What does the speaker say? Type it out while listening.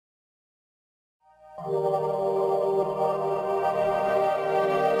Hi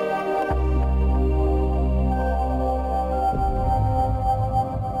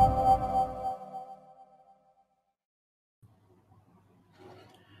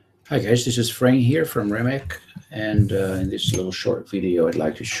guys, this is Frank here from Remek, and in this little short video I'd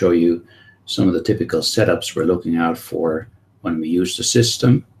like to show you some of the typical setups we're looking out for when we use the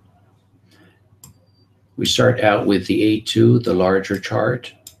system. We start out with the A2, the larger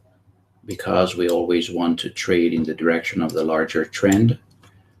chart, because we always want to trade in the direction of the larger trend.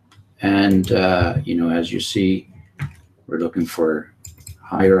 And you know, as you see, we're looking for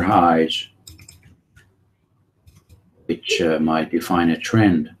higher highs, which might define a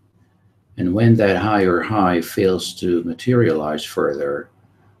trend. And when that higher high fails to materialize further,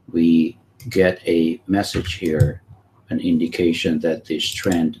 we get a message here, an indication that this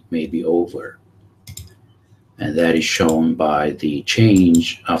trend may be over. And that is shown by the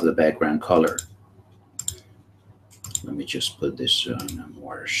change of the background color. Let me just put this on a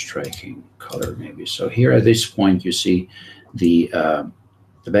more striking color maybe. So here at this point you see the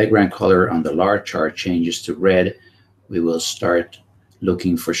background color on the large chart changes to red. We will start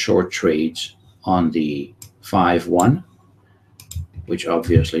looking for short trades on the 5-1, which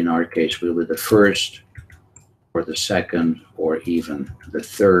obviously in our case will be the first or the second or even the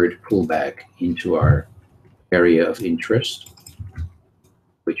third pullback into our area of interest,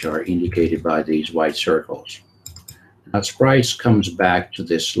 which are indicated by these white circles. As price comes back to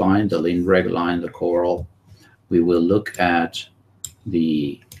this line, the Lindbergh line, the coral, we will look at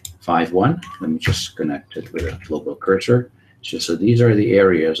the 5-1. Let me just connect it with a global cursor. So these are the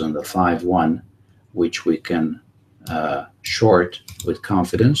areas on the 5-1 which we can short with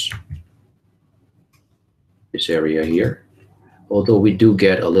confidence. This area here, although we do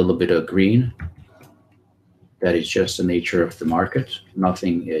get a little bit of green, that is just the nature of the market.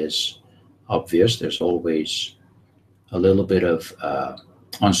 Nothing is obvious. There's always a little bit of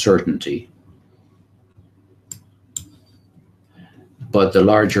uncertainty. But the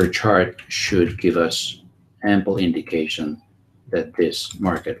larger chart should give us ample indication that this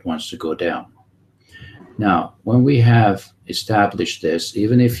market wants to go down. Now, when we have established this,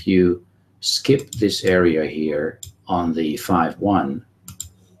 even if you skip this area here on the 5-1,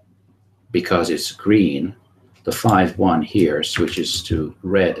 because it's green, the 5-1 here switches to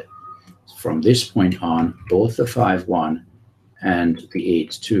red. From this point on, both the 5-1 and the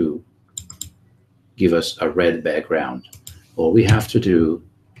 8-2 give us a red background. All we have to do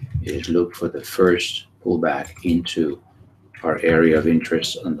is look for the first pullback into our area of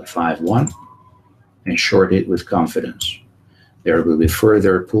interest on the 5-1 and short it with confidence. There will be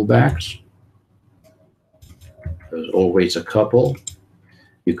further pullbacks. There's always a couple.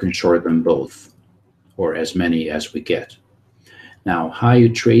 You can short them both, or as many as we get. Now, how you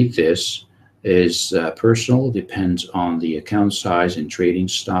trade this is personal, depends on the account size and trading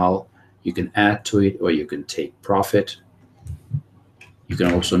style. You can add to it or you can take profit. You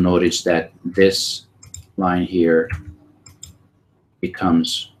can also notice that this line here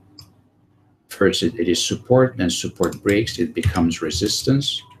becomes, first it is support, then support breaks, it becomes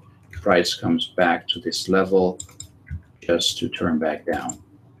resistance. Price comes back to this level just to turn back down.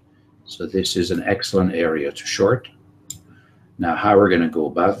 So this is an excellent area to short. Now, how we're going to go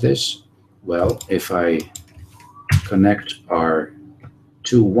about this? Well, if I connect our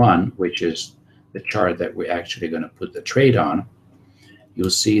 2-1, which is the chart that we're actually going to put the trade on, you'll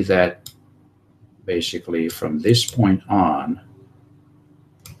see that basically from this point on,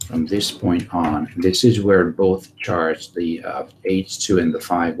 this is where both charts, the 8-2 and the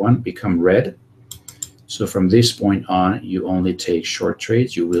 5-1, become red. So from this point on, you only take short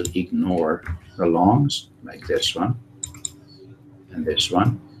trades. You will ignore the longs, like this one and this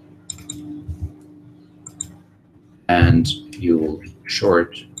one. And you will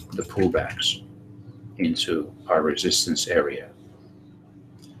short the pullbacks into our resistance area.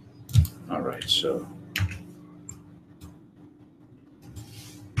 All right, so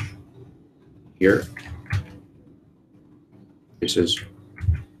here, this is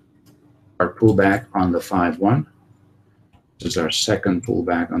our pullback on the 5-1. This is our second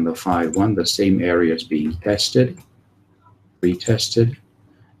pullback on the 5-1. The same area is being tested, retested.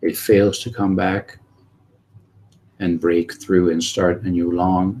 It fails to come back and break through and start a new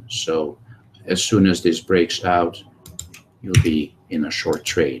long. So as soon as this breaks out, you'll be in a short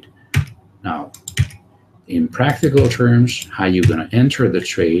trade. Now, in practical terms, how you're going to enter the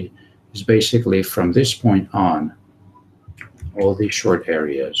trade is basically from this point on, all these short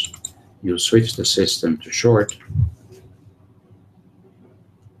areas, you'll switch the system to short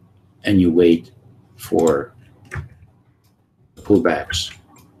and you wait for pullbacks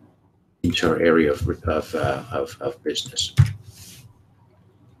into our area of business.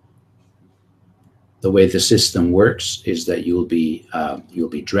 The way the system works is that you'll be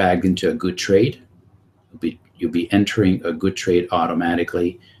dragged into a good trade. You'll be entering a good trade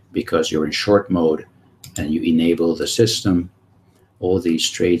automatically because you're in short mode, and you enable the system. All these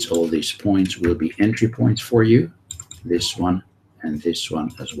trades, all these points will be entry points for you. This one and this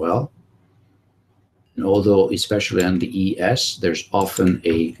one as well. And although, especially on the ES, there's often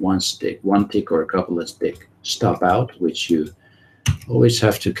a one tick or a couple of tick stop out, which you always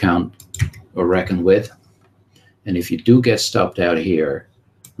have to count or reckon with. And if you do get stopped out here,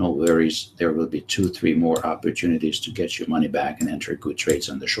 no worries, there will be 2-3 more opportunities to get your money back and enter good trades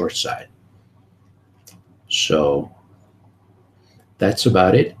on the short side. So that's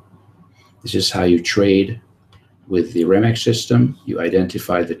about it. This is how you trade with the Remek system. You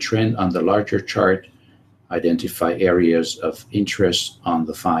identify the trend on the larger chart, identify areas of interest on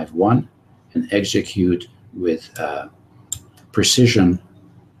the 5-1, and execute with precision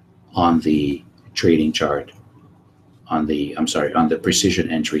on the trading chart, on the precision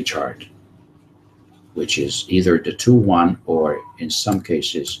entry chart, which is either the 2-1 or in some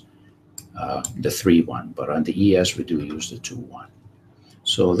cases the 3-1. But on the ES, we do use the 2-1.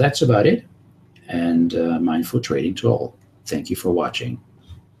 So that's about it. And mindful trading to all. Thank you for watching.